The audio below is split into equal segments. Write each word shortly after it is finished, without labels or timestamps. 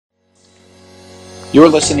You're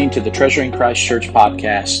listening to the Treasuring Christ Church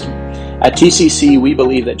podcast. At TCC, we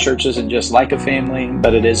believe that church isn't just like a family,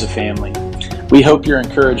 but it is a family. We hope you're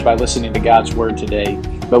encouraged by listening to God's Word today,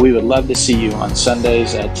 but we would love to see you on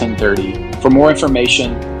Sundays at 10:30. For more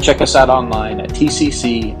information, check us out online at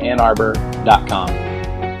tccannarbor.com.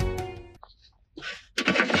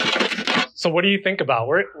 So what do you think about?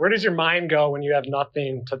 Where does your mind go when you have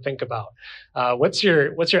nothing to think about? What's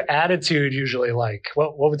your attitude usually like?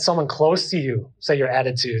 What would someone close to you say your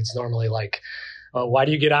attitude's normally like? Why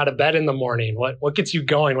do you get out of bed in the morning? What gets you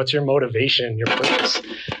going? What's your motivation, your purpose?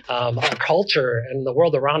 Our culture and the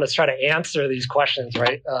world around us try to answer these questions,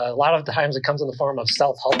 right? A lot of times it comes in the form of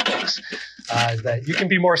self-help books. That you can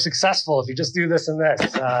be more successful if you just do this and this.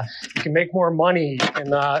 You can make more money. You can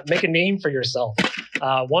make a name for yourself.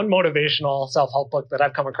 One motivational self-help book that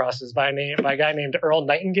I've come across is by a guy named Earl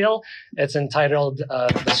Nightingale. It's entitled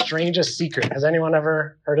The Strangest Secret. Has anyone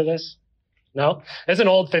ever heard of this? No? It's an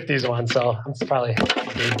old 50s one, so I'm probably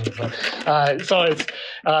dating. So it's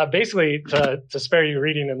basically to spare you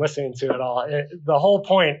reading and listening to it all. The whole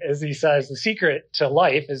point is he says the secret to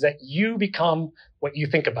life is that you become what you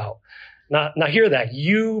think about. Now hear that.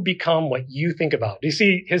 You become what you think about. Do you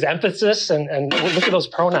see his emphasis? And look at those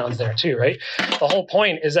pronouns there too, right? The whole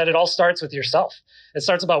point is that it all starts with yourself. It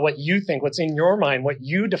starts about what you think, what's in your mind, what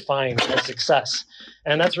you define as success.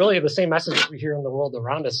 And that's really the same message that we hear in the world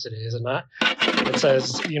around us today, is it not? It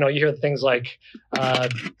says, you hear things like,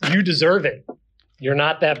 you deserve it. You're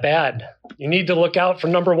not that bad. You need to look out for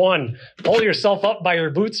number one. Pull yourself up by your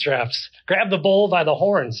bootstraps. Grab the bull by the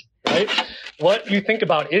horns, right? What you think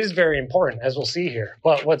about is very important, as we'll see here.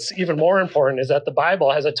 But what's even more important is that the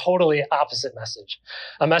Bible has a totally opposite message.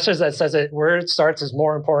 A message that says that where it starts is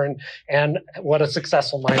more important and what a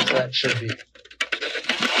successful mindset should be.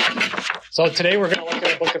 So today we're going to look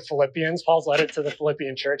at the book of Philippians, Paul's letter to the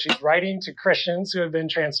Philippian church. He's writing to Christians who have been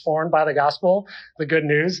transformed by the gospel, the good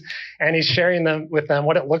news, and he's sharing with them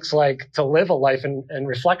what it looks like to live a life in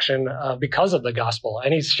reflection because of the gospel.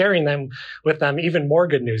 And he's sharing with them even more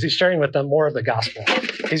good news. He's sharing with them more of the gospel.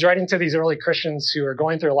 He's writing to these early Christians who are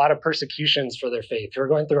going through a lot of persecutions for their faith, who are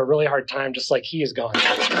going through a really hard time just like he is going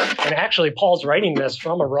through. And actually, Paul's writing this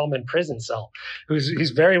from a Roman prison cell.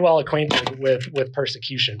 He's very well acquainted with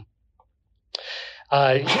persecution.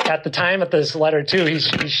 At the time of this letter, too, he's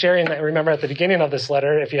sharing that. Remember, at the beginning of this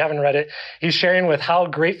letter, if you haven't read it, he's sharing with how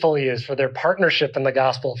grateful he is for their partnership in the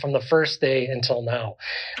gospel from the first day until now.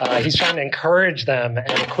 He's trying to encourage them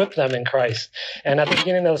and equip them in Christ. And at the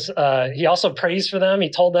beginning of this, he also prays for them. He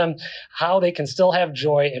told them how they can still have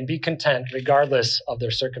joy and be content regardless of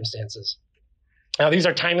their circumstances. Now, these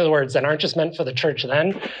are timeless words that aren't just meant for the church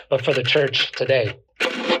then, but for the church today.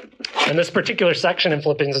 And this particular section in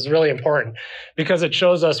Philippians is really important because it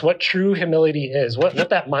shows us what true humility is, what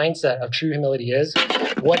that mindset of true humility is,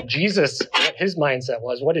 what his mindset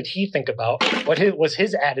was, what did he think about, what was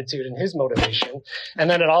his attitude and his motivation. And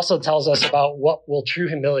then it also tells us about what will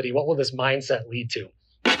this mindset lead to.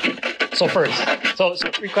 So first, so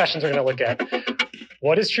three questions we're going to look at.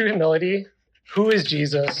 What is true humility? Who is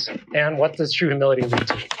Jesus? And what does true humility lead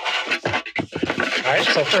to? All right,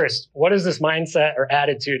 so first, what is this mindset or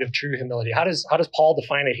attitude of true humility? How does Paul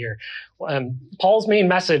define it here? Paul's main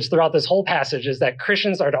message throughout this whole passage is that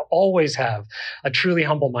Christians are to always have a truly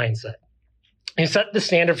humble mindset. He set the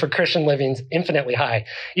standard for Christian living infinitely high.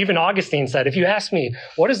 Even Augustine said, if you ask me,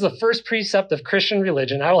 what is the first precept of Christian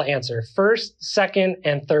religion? I will answer, first, second,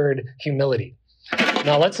 and third, humility.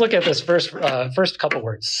 Now let's look at this first couple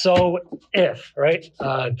words. So if, right?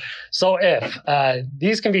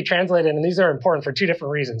 These can be translated, and these are important for two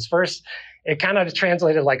different reasons. First, it kind of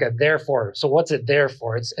translated like a therefore. So what's it there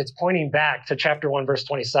for? It's pointing back to chapter 1, verse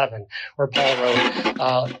 27, where Paul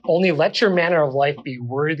wrote, only let your manner of life be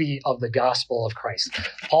worthy of the gospel of Christ.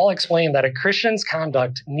 Paul explained that a Christian's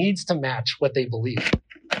conduct needs to match what they believe.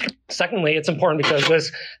 Secondly, it's important because this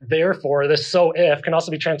therefore, this so if, can also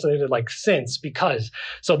be translated like since, because.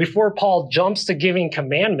 So before Paul jumps to giving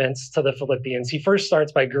commandments to the Philippians, he first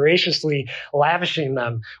starts by graciously lavishing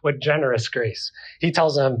them with generous grace. He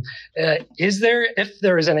tells them, if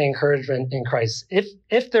there is any encouragement in Christ,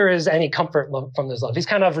 if there is any comfort from this love, he's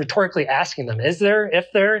kind of rhetorically asking them, since there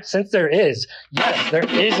is, yes, there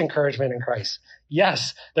is encouragement in Christ.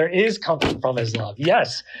 Yes, there is comfort from his love.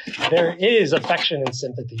 Yes, there is affection and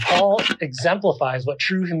sympathy. Paul exemplifies what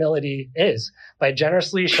true humility is by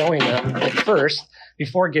generously showing them it first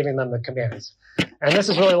before giving them the commands. And this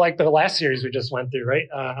is really like the last series we just went through, right,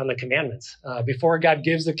 on the commandments. Before God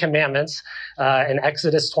gives the commandments in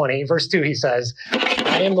Exodus 20, verse 2, he says,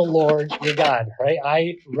 I am the Lord your God, right?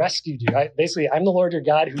 I rescued you. I'm the Lord your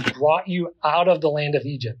God who brought you out of the land of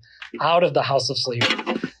Egypt, out of the house of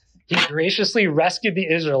slavery. He graciously rescued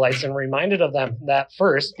the Israelites and reminded of them that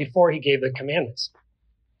first before he gave the commandments.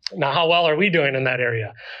 Now, how well are we doing in that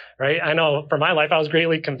area, right? I know for my life, I was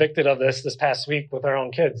greatly convicted of this past week with our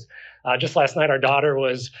own kids. Just last night, our daughter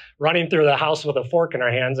was running through the house with a fork in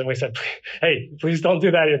her hands, and we said, hey, please don't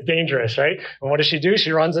do that. It's dangerous, right? And what does she do?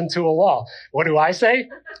 She runs into a wall. What do I say?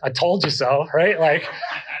 I told you so, right? Like,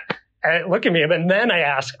 look at me. And then I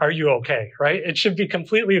ask, are you okay, right? It should be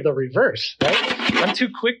completely the reverse, right? I'm too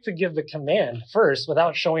quick to give the command first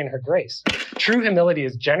without showing her grace. True humility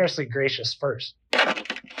is generously gracious first.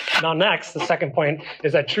 Now, next, the second point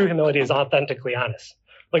is that true humility is authentically honest.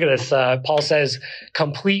 Look at this. Paul says,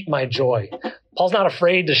 complete my joy. Paul's not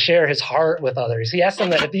afraid to share his heart with others. He asks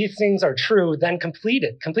them that if these things are true, then complete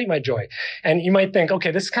it. Complete my joy. And you might think,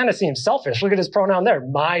 okay, this kind of seems selfish. Look at his pronoun there,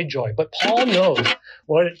 my joy. But Paul knows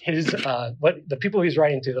what the people he's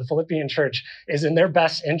writing to, the Philippian church, is in their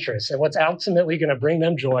best interest. And what's ultimately going to bring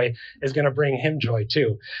them joy is going to bring him joy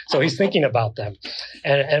too. So he's thinking about them.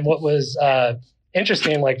 And what was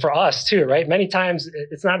interesting, like for us too, right? Many times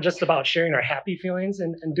it's not just about sharing our happy feelings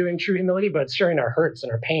and doing true humility, but it's sharing our hurts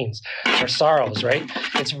and our pains, our sorrows, right?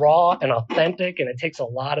 It's raw and authentic, and it takes a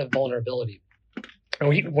lot of vulnerability.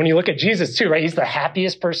 And when you look at Jesus too, right? He's the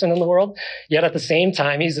happiest person in the world, yet at the same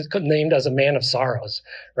time, he's named as a man of sorrows,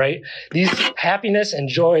 right? These happiness and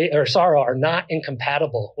joy or sorrow are not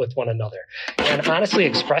incompatible with one another. And honestly,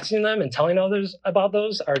 expressing them and telling others about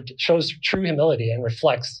those shows true humility and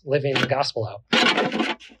reflects living the gospel out.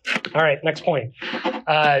 All right, next point.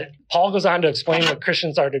 Paul goes on to explain what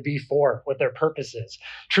Christians are to be for, what their purpose is.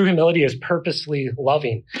 True humility is purposely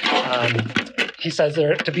loving. He says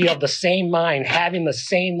they're to be of the same mind, having the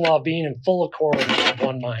same love, being in full accord with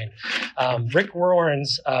one mind. Rick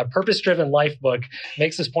Warren's Purpose-Driven Life book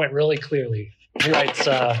makes this point really clearly. He writes,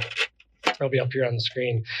 it'll be up here on the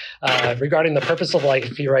screen, regarding the purpose of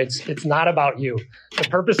life, he writes, it's not about you. The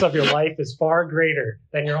purpose of your life is far greater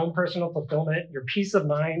than your own personal fulfillment, your peace of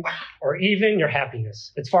mind, or even your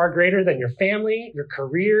happiness. It's far greater than your family, your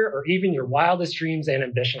career, or even your wildest dreams and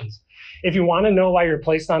ambitions. If you want to know why you're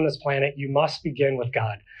placed on this planet, you must begin with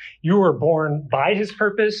God. You were born by his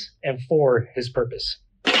purpose and for his purpose.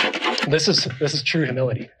 This is true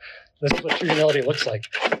humility. This is what true humility looks like.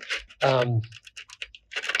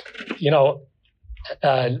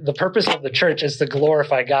 The purpose of the church is to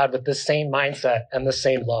glorify God with this same mindset and the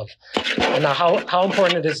same love. And now how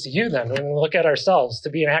important it is to you then, when we look at ourselves, to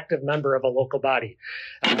be an active member of a local body,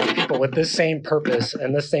 people with this same purpose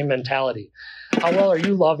and this same mentality. How well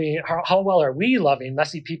are we loving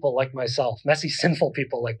messy people like myself, messy, sinful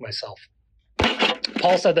people like myself?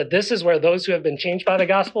 Paul said that this is where those who have been changed by the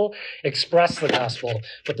gospel express the gospel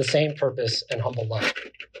with the same purpose and humble love.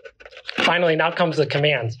 Finally, now comes the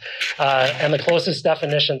commands and the closest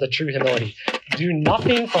definition to true humility. Do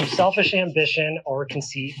nothing from selfish ambition or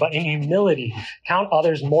conceit, but in humility count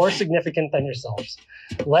others more significant than yourselves.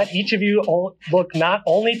 Let each of you look not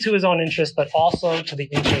only to his own interests, but also to the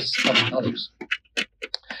interests of others.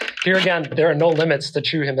 Here again, there are no limits to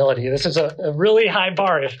true humility. This is a really high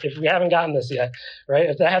bar if we haven't gotten this yet, right?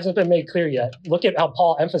 If that hasn't been made clear yet. Look at how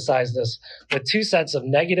Paul emphasized this with two sets of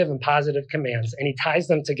negative and positive commands, and he ties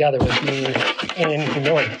them together with being in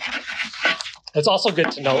humility. It's also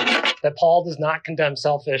good to note that Paul does not condemn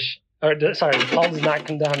Paul does not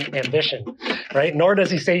condemn ambition, right? Nor does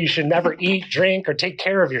he say you should never eat, drink, or take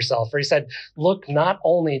care of yourself. Or he said, look not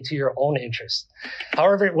only to your own interests.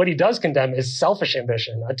 However, what he does condemn is selfish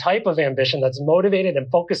ambition, a type of ambition that's motivated and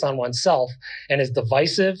focused on oneself and is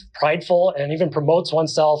divisive, prideful, and even promotes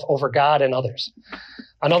oneself over God and others.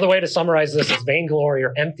 Another way to summarize this is vainglory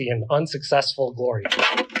or empty and unsuccessful glory.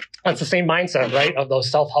 That's the same mindset, right, of those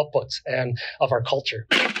self-help books and of our culture.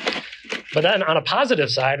 But then on a positive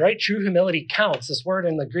side, right, true humility counts. This word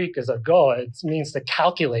in the Greek is ago. It means to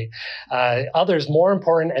calculate others more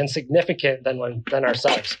important and significant than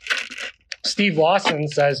ourselves. Steve Lawson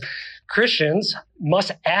says, Christians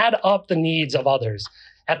must add up the needs of others,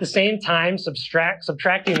 at the same time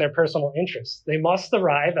subtracting their personal interests. They must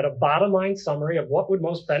arrive at a bottom line summary of what would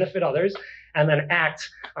most benefit others and then act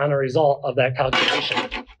on a result of that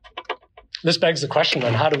calculation. This begs the question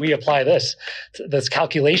then, how do we apply this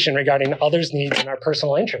calculation regarding others' needs and our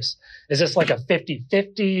personal interests? Is this like a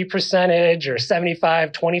 50-50 percentage or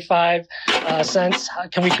 75-25 cents?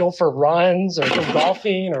 Can we go for runs or go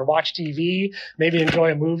golfing or watch TV, maybe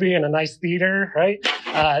enjoy a movie in a nice theater, right?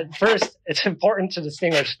 First, it's important to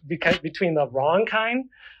distinguish between the wrong kind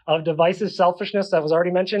of divisive selfishness that was already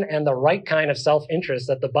mentioned and the right kind of self-interest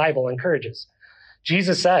that the Bible encourages.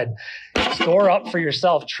 Jesus said, store up for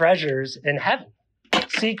yourself treasures in heaven.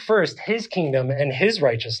 Seek first his kingdom and his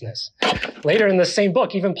righteousness. Later in the same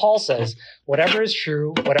book, even Paul says, whatever is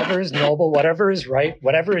true, whatever is noble, whatever is right,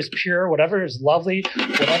 whatever is pure, whatever is lovely,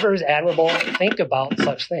 whatever is admirable, think about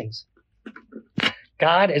such things.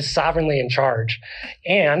 God is sovereignly in charge,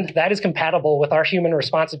 and that is compatible with our human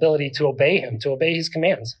responsibility to obey him, to obey his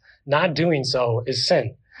commands. Not doing so is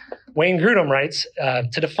sin. Wayne Grudem writes,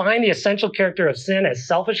 to define the essential character of sin as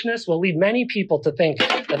selfishness will lead many people to think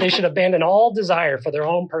that they should abandon all desire for their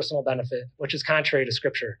own personal benefit, which is contrary to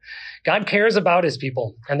Scripture. God cares about his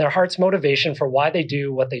people and their heart's motivation for why they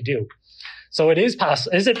do what they do. So is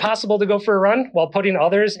it possible to go for a run while putting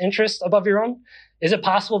others' interests above your own? Is it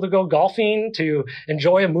possible to go golfing, to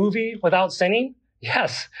enjoy a movie without sinning?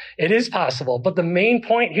 Yes, it is possible. But the main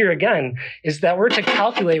point here again is that we're to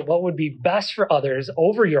calculate what would be best for others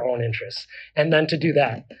over your own interests, and then to do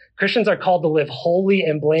that. Christians are called to live holy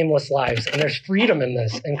and blameless lives, and there's freedom in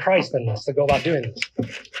this, and Christ in this, to go about doing this.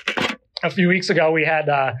 A few weeks ago, we had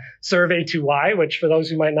Survey 2Y, which for those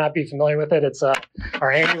who might not be familiar with it, it's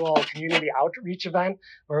our annual community outreach event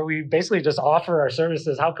where we basically just offer our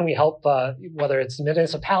services. How can we help, whether it's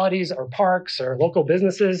municipalities or parks or local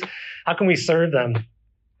businesses, how can we serve them?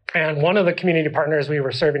 And one of the community partners we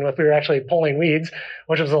were serving with, we were actually pulling weeds,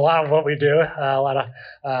 which was a lot of what we do, a lot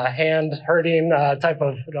of hand hurting type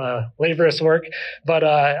of laborious work. But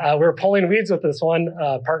we were pulling weeds with this one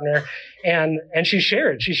partner, and she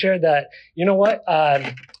shared that, you know what,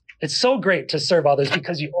 it's so great to serve others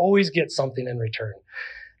because you always get something in return.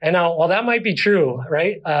 And now, while that might be true,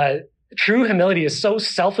 right? True humility is so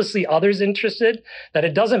selflessly others interested that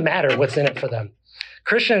it doesn't matter what's in it for them.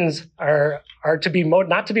 Christians are to be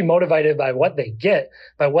not to be motivated by what they get,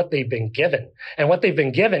 by what they've been given. And what they've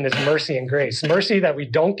been given is mercy and grace. Mercy that we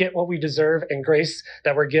don't get what we deserve, and grace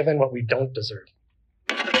that we're given what we don't deserve.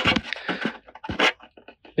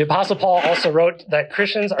 The Apostle Paul also wrote that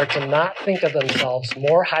Christians are to not think of themselves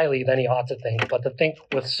more highly than he ought to think, but to think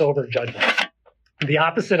with sober judgment. The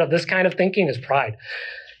opposite of this kind of thinking is pride.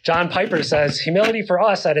 John Piper says, humility for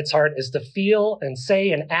us at its heart is to feel and say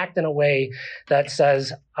and act in a way that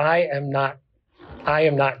says, I am not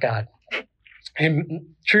God.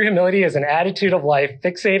 True humility is an attitude of life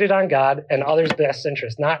fixated on God and others' best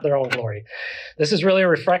interest, not their own glory. This is really a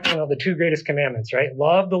reflection of the two greatest commandments, right?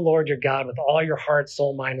 Love the Lord your God with all your heart,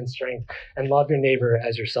 soul, mind, and strength, and love your neighbor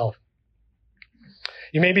as yourself.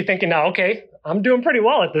 You may be thinking now, okay, I'm doing pretty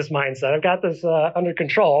well at this mindset. I've got this under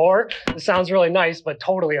control. Or this sounds really nice, but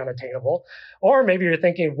totally unattainable. Or maybe you're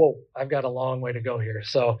thinking, whoa, I've got a long way to go here.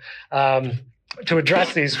 So to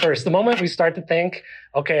address these first, the moment we start to think,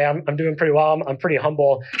 okay, I'm doing pretty well, I'm pretty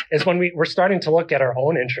humble, is when we're starting to look at our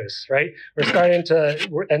own interests, right?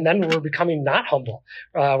 And then we're becoming not humble.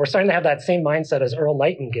 We're starting to have that same mindset as Earl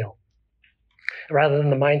Nightingale, rather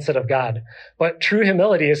than the mindset of God. But true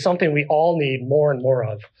humility is something we all need more and more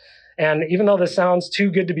of. And even though this sounds too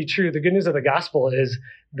good to be true, the good news of the gospel is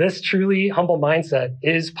this truly humble mindset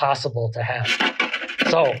is possible to have.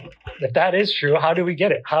 So if that is true, how do we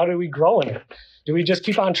get it? How do we grow in it? Do we just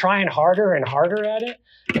keep on trying harder and harder at it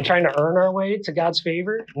and trying to earn our way to God's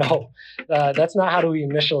favor? No, that's not how do we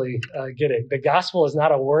initially get it. The gospel is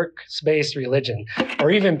not a works-based religion or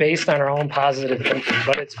even based on our own positive thinking,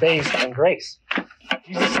 but it's based on grace.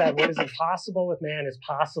 Jesus said, what is impossible with man is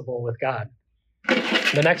possible with God.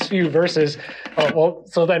 The next few verses,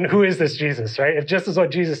 so then who is this Jesus, right? If just as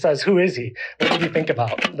what Jesus says, who is he? What did he think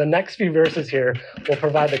about? The next few verses here will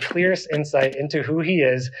provide the clearest insight into who he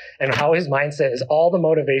is and how his mindset is all the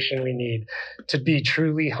motivation we need to be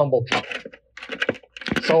truly humble people.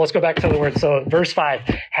 So let's go back to the word. So verse 5,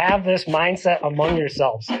 have this mindset among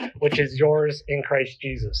yourselves, which is yours in Christ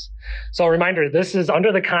Jesus. So a reminder, this is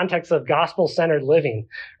under the context of gospel-centered living,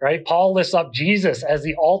 right? Paul lists up Jesus as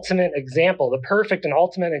the ultimate example, the perfect and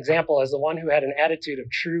ultimate example as the one who had an attitude of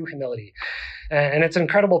true humility. And it's an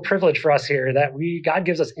incredible privilege for us here that God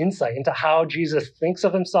gives us insight into how Jesus thinks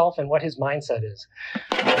of himself and what his mindset is.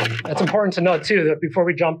 It's important to note, too, that before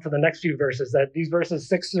we jump to the next few verses, that these verses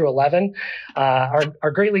 6 through 11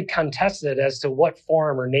 are greatly contested as to what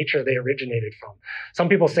form or nature they originated from. Some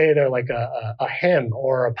people say they're like a hymn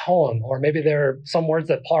or a poem, or maybe they're some words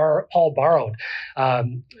that Paul borrowed.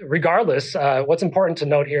 Regardless, what's important to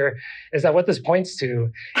note here is that what this points to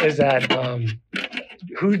is that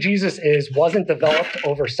who Jesus is wasn't developed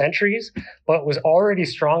over centuries, but was already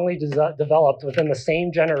strongly developed within the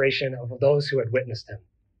same generation of those who had witnessed him.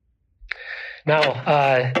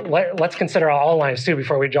 Now, let's consider our own lives too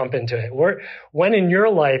before we jump into it. When in your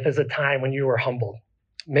life is a time when you were humbled?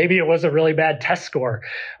 Maybe it was a really bad test score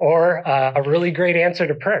or a really great answer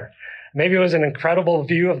to prayer. Maybe it was an incredible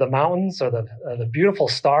view of the mountains or the beautiful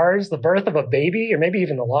stars, the birth of a baby, or maybe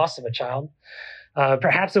even the loss of a child.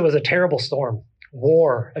 Perhaps it was a terrible storm,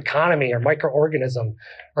 war, economy, or microorganism,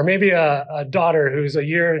 or maybe a daughter who's a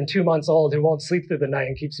year and 2 months old who won't sleep through the night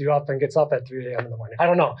and keeps you up and gets up at 3 a.m. in the morning. I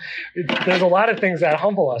don't know. There's a lot of things that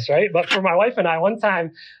humble us, right? But for my wife and I, one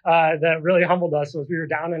time that really humbled us was we were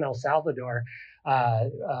down in El Salvador,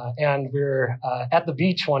 and we were at the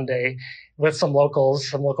beach one day with some local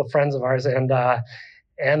friends of ours, and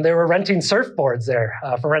they were renting surfboards there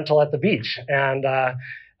for rental at the beach. And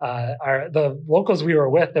the locals we were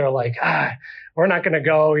with, they're like, we're not going to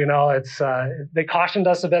go, they cautioned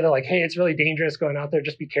us a bit. They're like, hey, it's really dangerous going out there.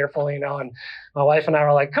 Just be careful, and my wife and I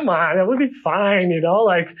were like, come on, it would be fine.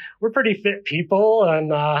 Like we're pretty fit people.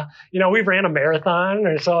 And, we've ran a marathon,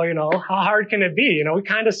 or so, how hard can it be? We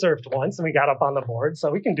kind of surfed once and we got up on the board, so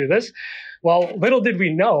we can do this. Well, little did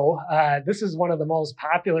we know, this is one of the most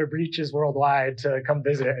popular beaches worldwide to come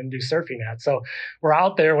visit and do surfing at. So we're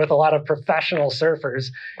out there with a lot of professional surfers,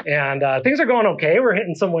 and things are going okay. We're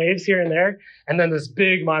hitting some waves here and there. And then this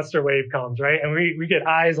big monster wave comes, right? And we get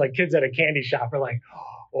eyes like kids at a candy shop. We're like,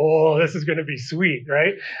 oh, this is going to be sweet,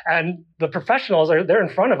 right? And the professionals they're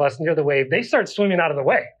in front of us near the wave. They start swimming out of the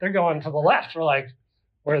way. They're going to the left. We're like,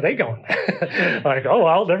 where are they going? Like, oh,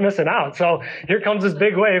 well, they're missing out. So here comes this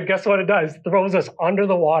big wave. Guess what it does? Throws us under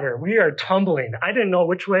the water. We are tumbling. I didn't know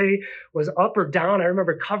which way was up or down. I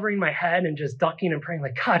remember covering my head and just ducking and praying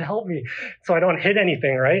like, God, help me so I don't hit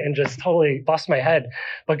anything, right? And just totally bust my head.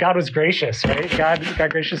 But God was gracious, right? God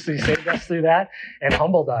graciously saved us through that and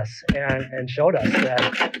humbled us and showed us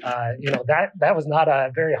that, that was not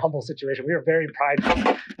a very humble situation. We were very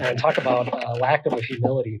prideful, and talk about lack of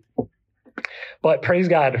humility. But praise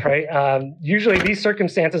God, right? Usually these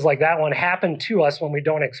circumstances like that one happen to us when we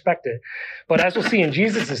don't expect it. But as we'll see in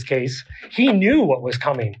Jesus' case, he knew what was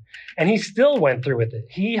coming, and he still went through with it.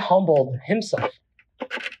 He humbled himself.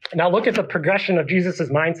 Now look at the progression of Jesus'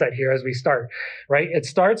 mindset here as we start, right? It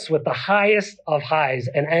starts with the highest of highs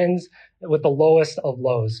and ends with the lowest of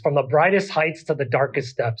lows, from the brightest heights to the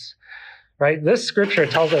darkest depths. Right? This scripture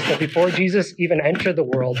tells us that before Jesus even entered the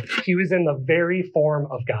world, he was in the very form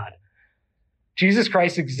of God. Jesus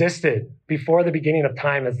Christ existed before the beginning of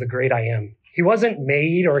time as the great I am. He wasn't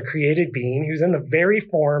made or a created being. He was in the very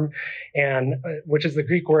form, and which is the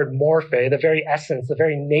Greek word morphe, the very essence, the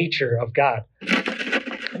very nature of God.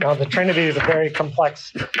 Now, the Trinity is a very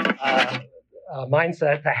complex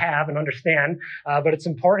mindset to have and understand, but it's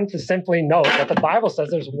important to simply note that the Bible says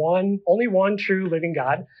there's only one true living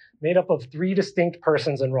God, made up of three distinct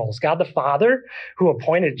persons and roles. God the Father, who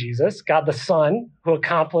appointed Jesus, God the Son, who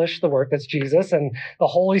accomplished the work that's Jesus, and the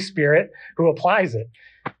Holy Spirit, who applies it.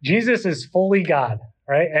 Jesus is fully God,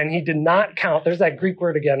 right? And he did not count, there's that Greek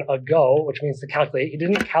word again, ago, which means to calculate. He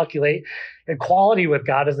didn't calculate equality with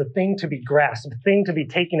God as a thing to be grasped, a thing to be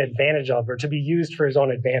taken advantage of, or to be used for his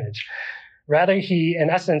own advantage. Rather, in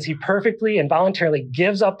essence, he perfectly and voluntarily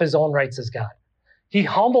gives up his own rights as God. He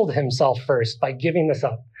humbled himself first by giving this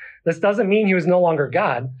up. This doesn't mean he was no longer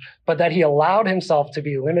God, but that he allowed himself to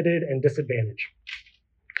be limited and disadvantaged.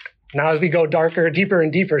 Now, as we go deeper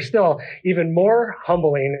and deeper, still, even more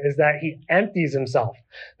humbling is that he empties himself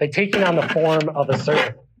by taking on the form of a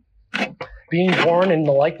servant, being born in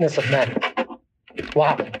the likeness of men.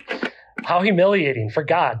 Wow. How humiliating for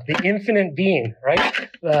God, the infinite being, right?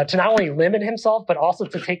 To not only limit himself, but also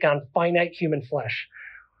to take on finite human flesh.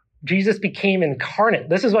 Jesus became incarnate.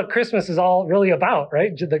 This is what Christmas is all really about,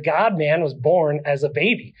 right? The God-man was born as a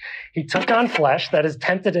baby. He took on flesh that is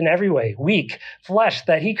tempted in every way, weak, flesh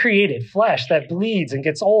that he created, flesh that bleeds and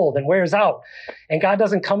gets old and wears out. And God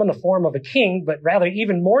doesn't come in the form of a king, but rather,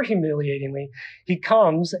 even more humiliatingly, he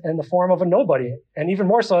comes in the form of a nobody, and even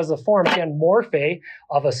more so as the form, again, morphe,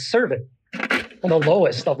 of a servant, the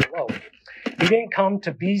lowest of the low. He didn't come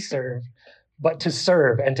to be served, but to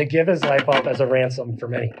serve and to give his life up as a ransom for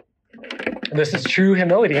many. This is true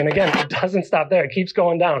humility. And again, it doesn't stop there. It keeps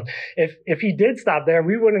going down. If he did stop there,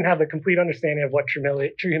 we wouldn't have the complete understanding of what true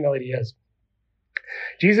humility is.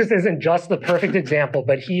 Jesus isn't just the perfect example,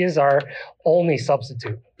 but he is our only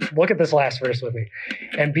substitute. Look at this last verse with me.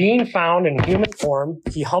 And being found in human form,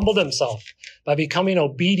 he humbled himself by becoming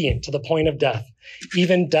obedient to the point of death,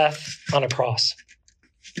 even death on a cross.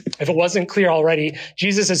 If it wasn't clear already,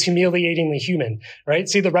 Jesus is humiliatingly human, right?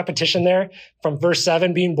 See the repetition there from verse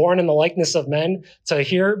 7, being born in the likeness of men, to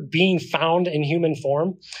here, being found in human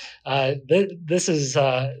form. This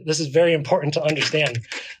is very important to understand.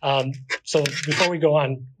 So before we go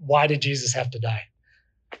on, why did Jesus have to die?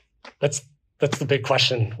 That's the big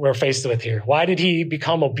question we're faced with here. Why did he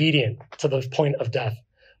become obedient to the point of death?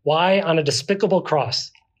 Why on a despicable cross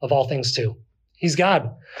of all things too. He's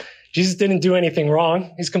God. Jesus didn't do anything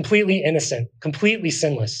wrong. He's completely innocent, completely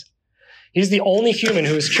sinless. He's the only human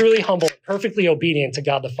who is truly humble, perfectly obedient to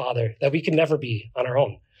God the Father that we can never be on our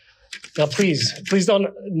own. Now, please don't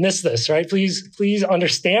miss this, right? Please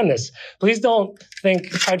understand this. Please don't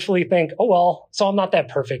pridefully think, oh, well, so I'm not that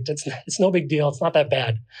perfect. It's no big deal. It's not that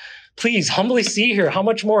bad. Please humbly see here how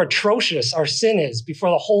much more atrocious our sin is before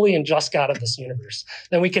the holy and just God of this universe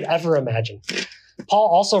than we could ever imagine. Paul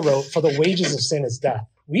also wrote, for the wages of sin is death.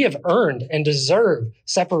 We have earned and deserve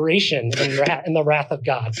separation and the wrath of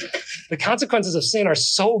God. The consequences of sin are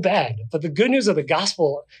so bad, but the good news of the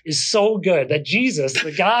gospel is so good that Jesus,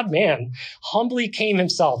 the God-man, humbly came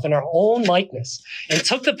himself in our own likeness and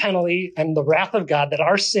took the penalty and the wrath of God that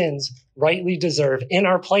our sins rightly deserve in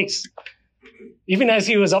our place. Even as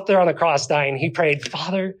he was up there on the cross dying, he prayed,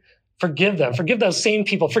 Father, forgive them. Forgive those same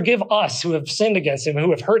people. Forgive us who have sinned against him,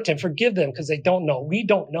 who have hurt him. Forgive them because they don't know. We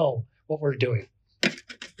don't know what we're doing.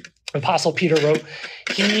 Apostle Peter wrote,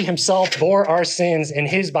 he himself bore our sins in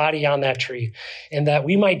his body on that tree, and that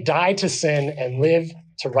we might die to sin and live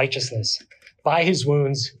to righteousness. By his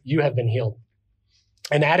wounds, you have been healed.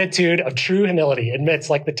 An attitude of true humility admits,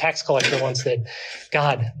 like the tax collector once did,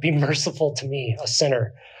 God, be merciful to me, a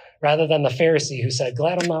sinner, rather than the Pharisee who said,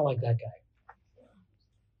 glad I'm not like that guy.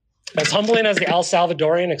 As humbling as the El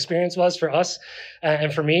Salvadorian experience was for us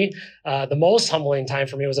and for me, the most humbling time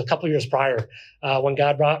for me was a couple years prior when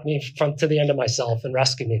God brought me to the end of myself and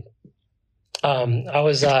rescued me. It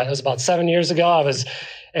was about 7 years ago. I was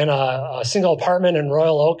in a single apartment in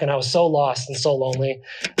Royal Oak, and I was so lost and so lonely.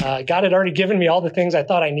 God had already given me all the things I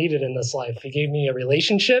thought I needed in this life. He gave me a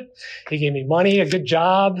relationship. He gave me money, a good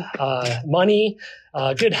job, money,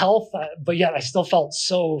 good health, but yet I still felt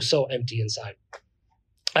so empty inside.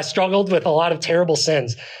 I struggled with a lot of terrible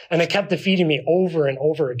sins, and it kept defeating me over and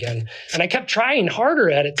over again. And I kept trying harder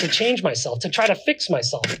at it to change myself, to try to fix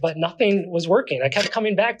myself, but nothing was working. I kept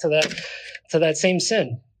coming back to that same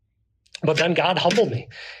sin. But then God humbled me.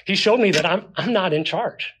 He showed me that I'm not in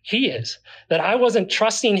charge. He is. That I wasn't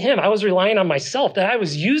trusting him. I was relying on myself, that I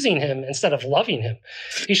was using him instead of loving him.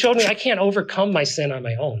 He showed me I can't overcome my sin on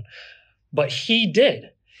my own, but he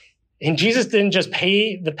did. And Jesus didn't just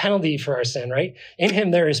pay the penalty for our sin, right? In him,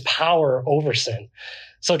 there is power over sin.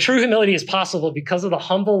 So true humility is possible because of the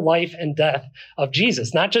humble life and death of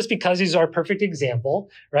Jesus, not just because he's our perfect example,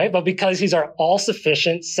 right? But because he's our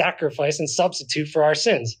all-sufficient sacrifice and substitute for our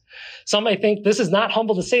sins. Some might think this is not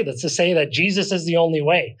humble to say this, to say that Jesus is the only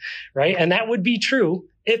way, right? And that would be true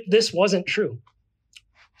if this wasn't true.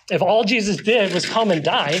 If all Jesus did was come and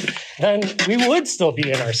die, then we would still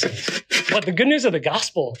be in our sins. But the good news of the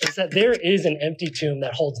gospel is that there is an empty tomb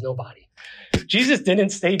that holds no body. Jesus didn't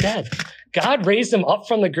stay dead. God raised him up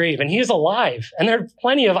from the grave, and he is alive. And there are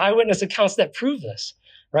plenty of eyewitness accounts that prove this,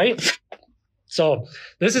 right? So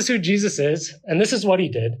this is who Jesus is, and this is what he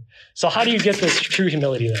did. So how do you get this true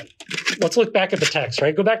humility then? Let's look back at the text,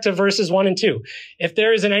 right? Go back to verses 1 and 2. If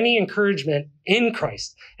there is any encouragement in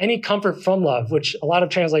Christ, any comfort from love, which a lot of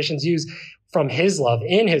translations use from his love,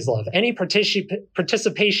 in his love, any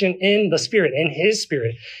participation in the Spirit, in his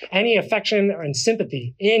Spirit, any affection and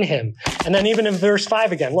sympathy in him. And then even in verse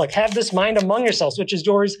 5 again, look, have this mind among yourselves, which is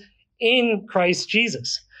yours in Christ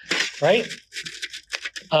Jesus, right?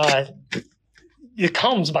 It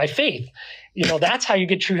comes by faith. You know, that's how you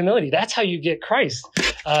get true humility. That's how you get Christ.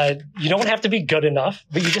 You don't have to be good enough,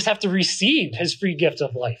 but you just have to receive his free gift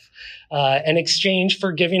of life in exchange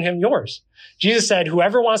for giving him yours. Jesus said,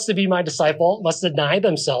 whoever wants to be my disciple must deny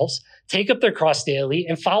themselves, take up their cross daily,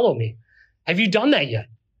 and follow me. Have you done that yet?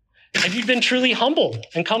 Have you been truly humbled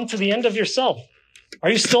and come to the end of yourself?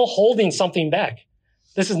 Are you still holding something back?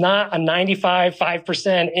 This is not a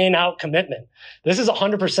 95% in-out commitment. This is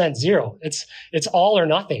 100% zero. It's all or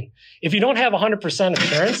nothing. If you don't have 100%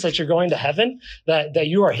 assurance that you're going to heaven, that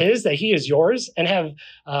you are his, that he is yours, and have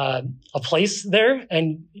a place there,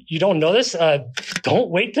 and you don't know this,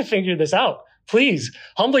 don't wait to figure this out. Please,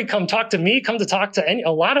 humbly come talk to me, come to talk to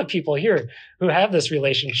a lot of people here who have this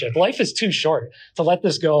relationship. Life is too short to let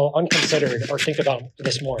this go unconsidered or think about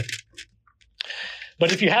this more.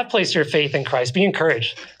 But if you have placed your faith in Christ, be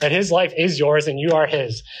encouraged that his life is yours and you are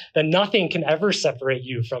his, that nothing can ever separate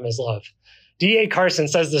you from his love. D.A. Carson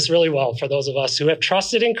says this really well for those of us who have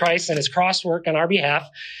trusted in Christ and his cross work on our behalf.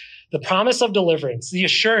 The promise of deliverance, the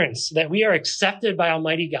assurance that we are accepted by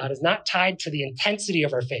Almighty God is not tied to the intensity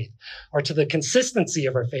of our faith or to the consistency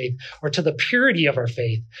of our faith or to the purity of our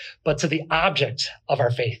faith, but to the object of our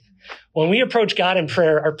faith. When we approach God in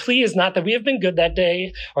prayer, our plea is not that we have been good that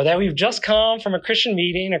day or that we've just come from a Christian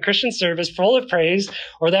meeting, a Christian service full of praise,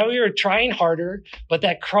 or that we are trying harder, but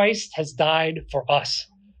that Christ has died for us.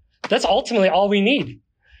 That's ultimately all we need.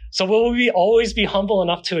 So will we always be humble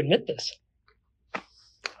enough to admit this?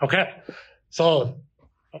 Okay. So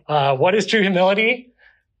what is true humility?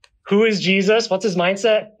 Who is Jesus? What's his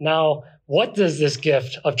mindset? Now, what does this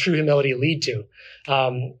gift of true humility lead to?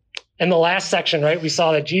 In the last section, right, we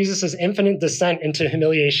saw that Jesus' infinite descent into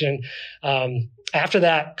humiliation. After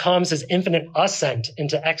that comes his infinite ascent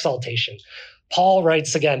into exaltation. Paul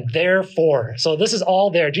writes again, therefore. So this is all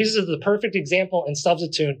there. Jesus is the perfect example and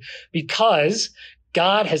substitute because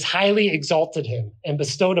God has highly exalted him and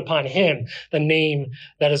bestowed upon him the name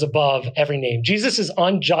that is above every name. Jesus'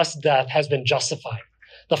 unjust death has been justified.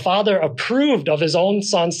 The Father approved of his own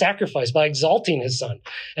son's sacrifice by exalting his son,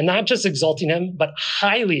 and not just exalting him, but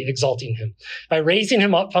highly exalting him by raising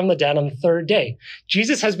him up from the dead on the third day.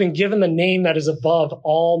 Jesus has been given the name that is above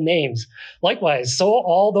all names. Likewise, so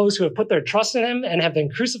all those who have put their trust in him and have been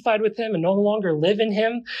crucified with him and no longer live in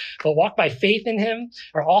him, but walk by faith in him,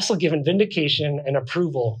 are also given vindication and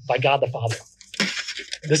approval by God the Father.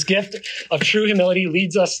 This gift of true humility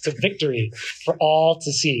leads us to victory for all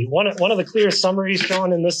to see. One of the clearest summaries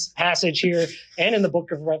shown in this passage here and in the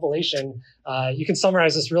book of Revelation, you can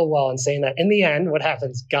summarize this real well in saying that in the end, what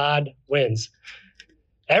happens? God wins.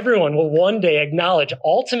 Everyone will one day acknowledge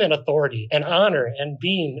ultimate authority and honor and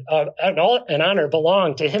honor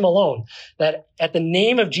belong to him alone. That at the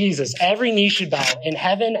name of Jesus, every knee should bow in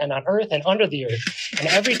heaven and on earth and under the earth, and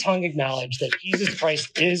every tongue acknowledge that Jesus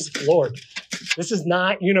Christ is Lord. This is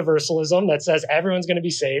not universalism that says everyone's going to be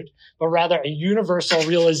saved, but rather a universal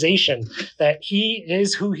realization that he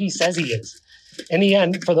is who he says he is. In the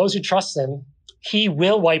end, for those who trust him, he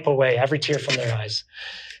will wipe away every tear from their eyes.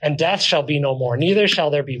 And death shall be no more. Neither shall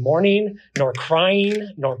there be mourning, nor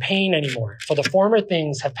crying, nor pain anymore. For the former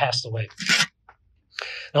things have passed away.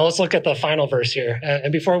 Now let's look at the final verse here.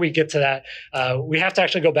 And before we get to that, we have to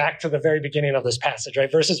actually go back to the very beginning of this passage,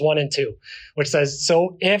 right? Verses 1 and 2, which says,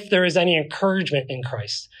 so if there is any encouragement in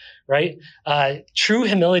Christ, right? True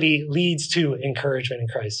humility leads to encouragement in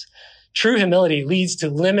Christ. True humility leads to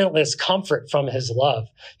limitless comfort from his love.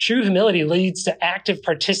 True humility leads to active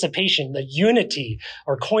participation, the unity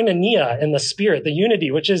or koinonia in the Spirit, the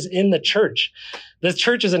unity which is in the church. The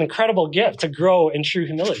church is an incredible gift to grow in true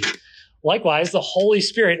humility. Likewise, the Holy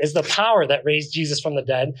Spirit is the power that raised Jesus from the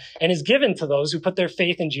dead and is given to those who put their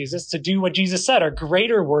faith in Jesus to do what Jesus said are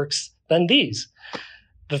greater works than these.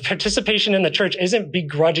 The participation in the church isn't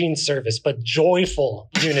begrudging service, but joyful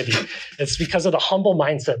unity. It's because of the humble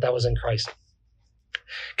mindset that was in Christ.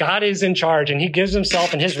 God is in charge, and he gives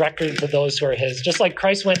himself and his record to those who are his. Just like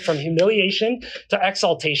Christ went from humiliation to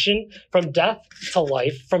exaltation, from death to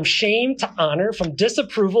life, from shame to honor, from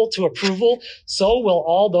disapproval to approval, so will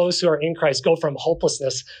all those who are in Christ go from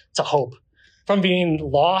hopelessness to hope, from being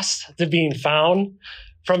lost to being found,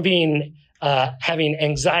 from being having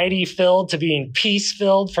anxiety filled to being peace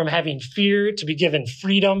filled, from having fear to be given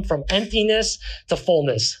freedom, from emptiness to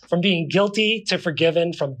fullness, from being guilty to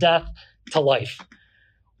forgiven, from death to life.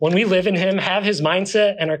 When we live in him, have his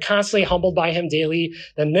mindset, and are constantly humbled by him daily,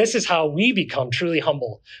 then this is how we become truly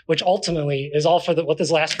humble, which ultimately is all for what this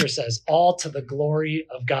last verse says, all to the glory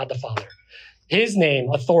of God the Father. His name,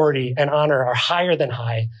 authority, and honor are higher than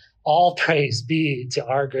high. All praise be to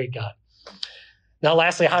our great God. Now,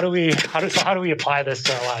 lastly, how do we apply this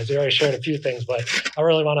to our lives? We already shared a few things, but I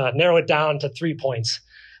really want to narrow it down to 3 points.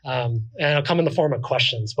 And it'll come in the form of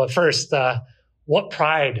questions. But first, what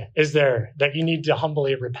pride is there that you need to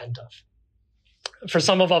humbly repent of? For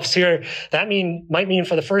some of us here, that might mean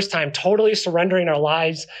for the first time, totally surrendering our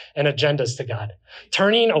lives and agendas to God,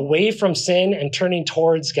 turning away from sin and turning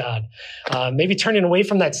towards God. Maybe turning away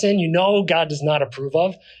from that sin God does not approve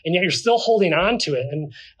of, and yet you're still holding on to it.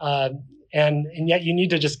 And yet you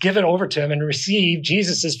need to just give it over to him and receive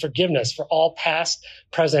Jesus' forgiveness for all past,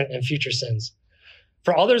 present, and future sins.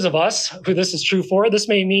 For others of us who this is true for, this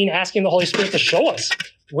may mean asking the Holy Spirit to show us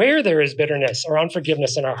where there is bitterness or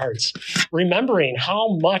unforgiveness in our hearts, remembering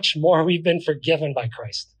how much more we've been forgiven by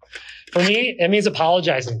Christ. For me, it means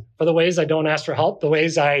apologizing for the ways I don't ask for help, the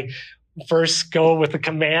ways I first go with the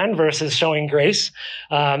command versus showing grace.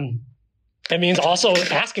 It means also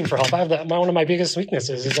asking for help. One of my biggest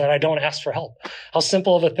weaknesses is that I don't ask for help. How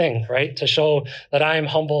simple of a thing, right? To show that I am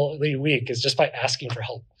humbly weak is just by asking for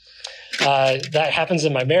help. That happens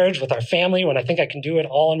in my marriage, with our family, when I think I can do it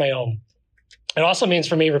all on my own. It also means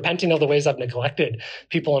for me repenting of the ways I've neglected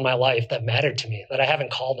people in my life that mattered to me, that I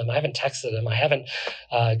haven't called them, I haven't texted them, I haven't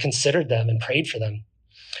considered them and prayed for them.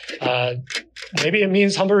 Maybe it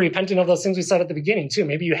means humbly repenting of those things we said at the beginning too.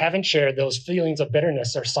 Maybe you haven't shared those feelings of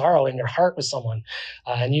bitterness or sorrow in your heart with someone,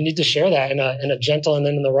 and you need to share that in a gentle and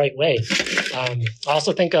then in the right way. I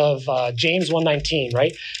also think of James 1:19,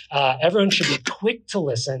 right? Everyone should be quick to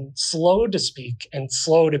listen, slow to speak, and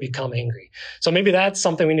slow to become angry. So maybe that's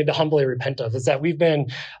something we need to humbly repent of, is that we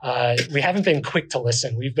haven't been quick to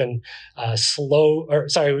listen. We've been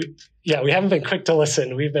we haven't been quick to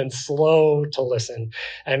listen. We've been slow to listen,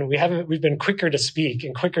 and we've been quicker to speak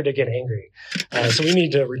and quicker to get angry. So we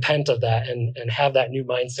need to repent of that and have that new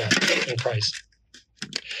mindset in Christ.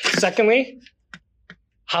 Secondly,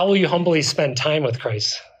 how will you humbly spend time with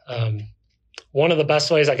Christ? One of the best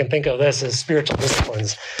ways I can think of this is spiritual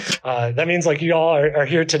disciplines. That means like you all are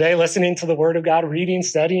here today listening to the Word of God, reading,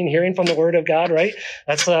 studying, hearing from the Word of God, right?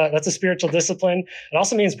 That's a spiritual discipline. It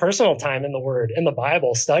also means personal time in the Word, in the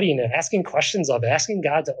Bible, studying it, asking questions of it, asking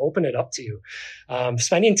God to open it up to you.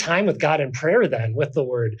 Spending time with God in prayer then with the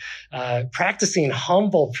Word, practicing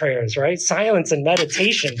humble prayers, right? Silence and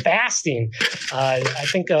meditation, fasting. I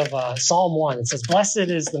think of Psalm 1. It says, "Blessed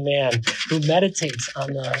is the man who meditates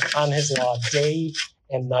on his law day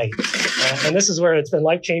and night." And this is where it's been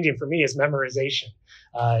life-changing for me, is memorization.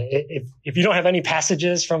 If you don't have any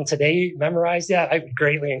passages from today memorized yet, I would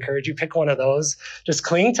greatly encourage you, pick one of those. Just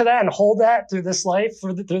cling to that and hold that through this life,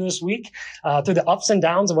 through this week, through the ups and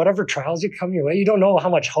downs and whatever trials you come your way. You don't know how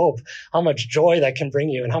much hope, how much joy that can bring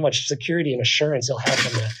you, and how much security and assurance you'll have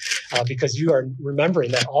from that, because you are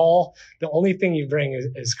remembering that the only thing you bring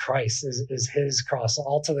is Christ, is his cross,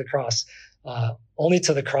 all to the cross. Only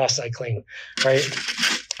to the cross I cling, right?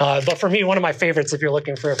 But for me, one of my favorites, if you're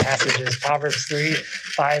looking for a passage, is Proverbs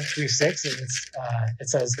 3:5-6. It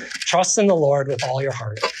says, "Trust in the Lord with all your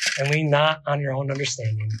heart, and lean not on your own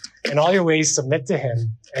understanding. In all your ways submit to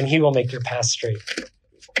him, and he will make your path straight."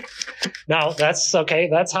 Now, that's okay.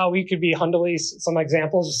 That's how we could be humbly, some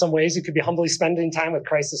examples of some ways you could be humbly spending time with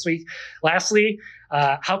Christ this week. Lastly,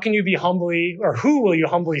 how can you be humbly, or who will you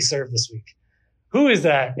humbly serve this week? Who is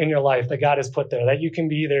that in your life that God has put there that you can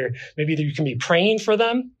be maybe you can be praying for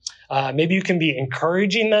them. Maybe you can be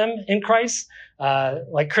encouraging them in Christ.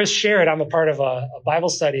 Like Chris shared, I'm a part of a Bible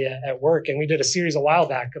study at work, and we did a series a while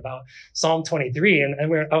back about Psalm 23. And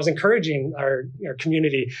I was encouraging our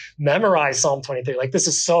community, memorize Psalm 23. Like, this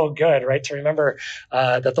is so good, right? To remember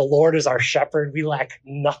that the Lord is our shepherd. We lack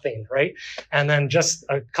nothing, right? And then just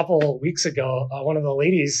a couple of weeks ago, one of the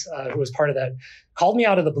ladies who was part of that called me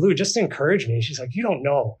out of the blue just to encourage me. She's like, "You don't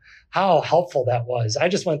know how helpful that was. I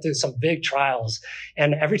just went through some big trials.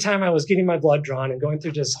 And every time I was getting my blood drawn and going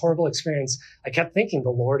through this horrible experience, I kept thinking, the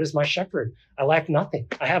Lord is my shepherd. I lack nothing.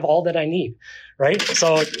 I have all that I need." Right?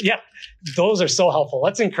 So yeah, those are so helpful.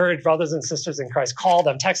 Let's encourage brothers and sisters in Christ. Call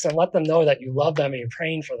them, text them, let them know that you love them and you're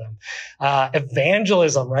praying for them.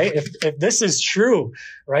 Evangelism, right? If this is true,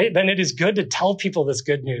 right, then it is good to tell people this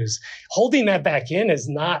good news. Holding that back in is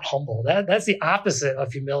not humble. That's the opposite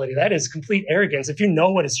of humility. That is complete arrogance. If you know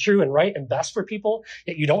what is true and right and best for people,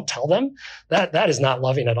 yet you don't tell them, that is not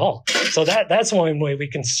loving at all. So that's one way we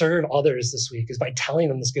can serve others this week, is by telling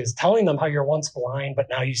them this good, is telling them how you're once blind, but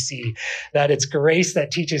now you see, that it's grace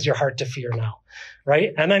that teaches your heart to fear now,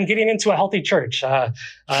 right? And then getting into a healthy church.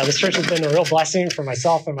 This church has been a real blessing for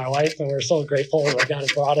myself and my wife, and we're so grateful that God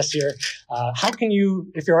has brought us here. How can you,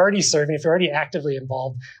 if you're already serving, if you're already actively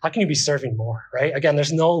involved, how can you be serving more, right? Again,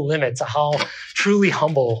 there's no limit to how truly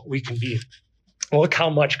humble we can be. Look how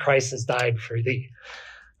much Christ has died for thee.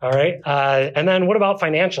 All right. And then what about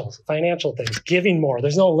financial things? Giving more.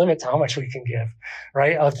 There's no limit to how much we can give,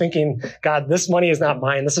 right? Of thinking, God, this money is not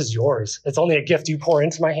mine. This is yours. It's only a gift you pour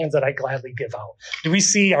into my hands that I gladly give out. Do we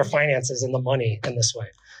see our finances and the money in this way,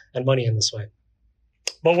 and money in this way?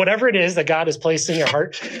 But whatever it is that God has placed in your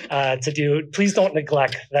heart to do, please don't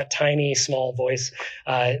neglect that tiny, small voice.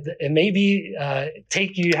 It may be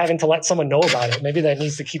take you having to let someone know about it. Maybe that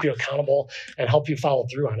needs to keep you accountable and help you follow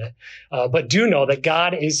through on it. But do know that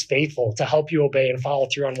God is faithful to help you obey and follow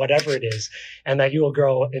through on whatever it is, and that you will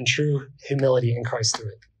grow in true humility in Christ through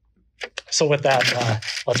it. So with that,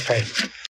 let's pray.